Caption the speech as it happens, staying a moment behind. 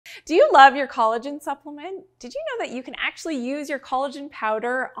Do you love your collagen supplement? Did you know that you can actually use your collagen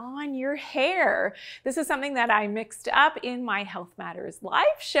powder on your hair? This is something that I mixed up in my Health Matters live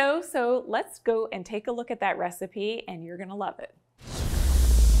show, so let's go and take a look at that recipe and you're gonna love it.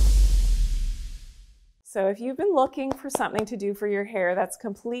 So if you've been looking for something to do for your hair that's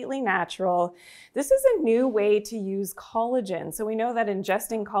completely natural, this is a new way to use collagen. So we know that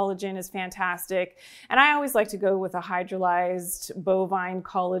ingesting collagen is fantastic. And I always like to go with a hydrolyzed bovine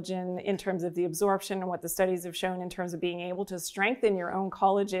collagen in terms of the absorption and what the studies have shown in terms of being able to strengthen your own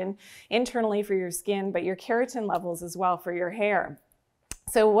collagen internally for your skin, but your keratin levels as well for your hair.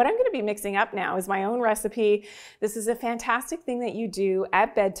 So what I'm going to be mixing up now is my own recipe. This is a fantastic thing that you do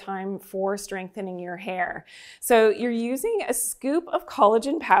at bedtime for strengthening your hair. So you're using a scoop of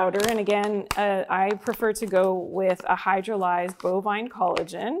collagen powder. And again, I prefer to go with a hydrolyzed bovine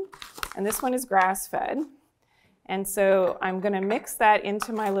collagen. And this one is grass-fed. And so I'm going to mix that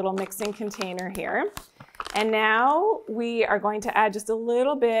into my little mixing container here. And now we are going to add just a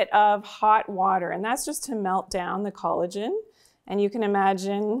little bit of hot water. And that's just to melt down the collagen. And you can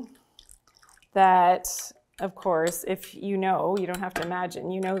imagine that, of course, if you know, you don't have to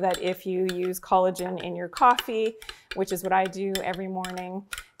imagine, you know that if you use collagen in your coffee, which is what I do every morning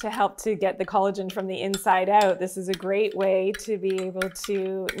to help to get the collagen from the inside out, this is a great way to be able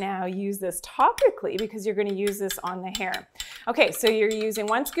to now use this topically because you're going to use this on the hair. Okay, so you're using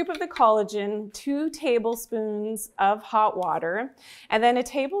 1 scoop of the collagen, 2 tablespoons of hot water, and then a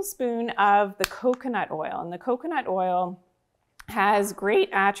tablespoon of the coconut oil. And the coconut oil has great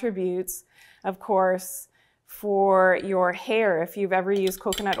attributes, of course, for your hair. If you've ever used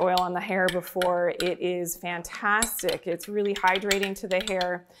coconut oil on the hair before, it is fantastic. It's really hydrating to the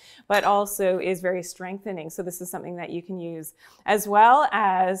hair, but also is very strengthening. So this is something that you can use, as well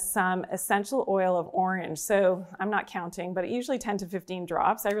as some essential oil of orange. So I'm not counting, but usually 10 to 15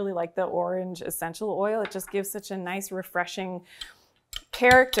 drops. I really like the orange essential oil. It just gives such a nice, refreshing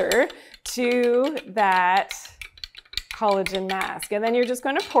character to that collagen mask. And then you're just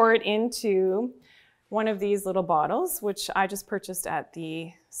going to pour it into one of these little bottles, which I just purchased at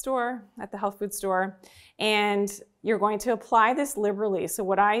the store, at the health food store. And you're going to apply this liberally. So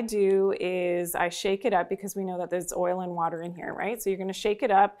what I do is I shake it up because we know that there's oil and water in here, right? So you're going to shake it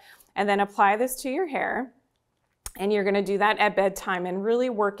up and then apply this to your hair. And you're going to do that at bedtime and really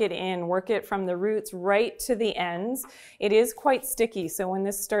work it in, work it from the roots right to the ends. It is quite sticky, so when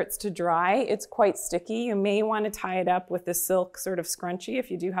this starts to dry, it's quite sticky. You may want to tie it up with a silk sort of scrunchie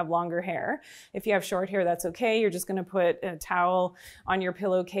if you do have longer hair. If you have short hair, that's okay. You're just going to put a towel on your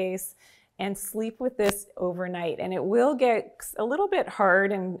pillowcase and sleep with this overnight. And it will get a little bit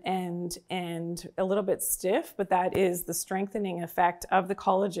hard and a little bit stiff, but that is the strengthening effect of the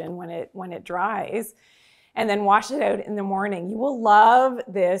collagen when it dries. And then wash it out in the morning. You will love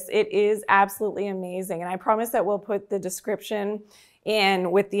this. It is absolutely amazing. And I promise that we'll put the description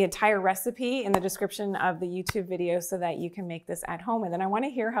in with the entire recipe in the description of the YouTube video so that you can make this at home. And then I want to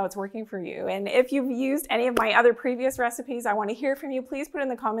hear how it's working for you. And if you've used any of my other previous recipes, I want to hear from you. Please put in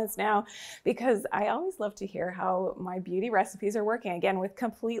the comments now because I always love to hear how my beauty recipes are working. Again, with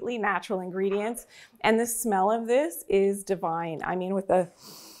completely natural ingredients. And the smell of this is divine. I mean, with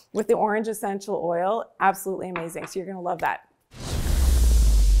the orange essential oil, absolutely amazing. So you're going to love that.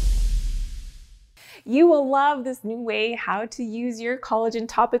 You will love this new way how to use your collagen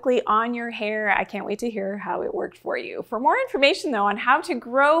topically on your hair. I can't wait to hear how it worked for you. For more information though on how to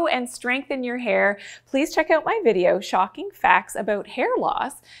grow and strengthen your hair, please check out my video, Shocking Facts About Hair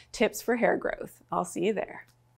Loss, Tips for Hair Growth. I'll see you there.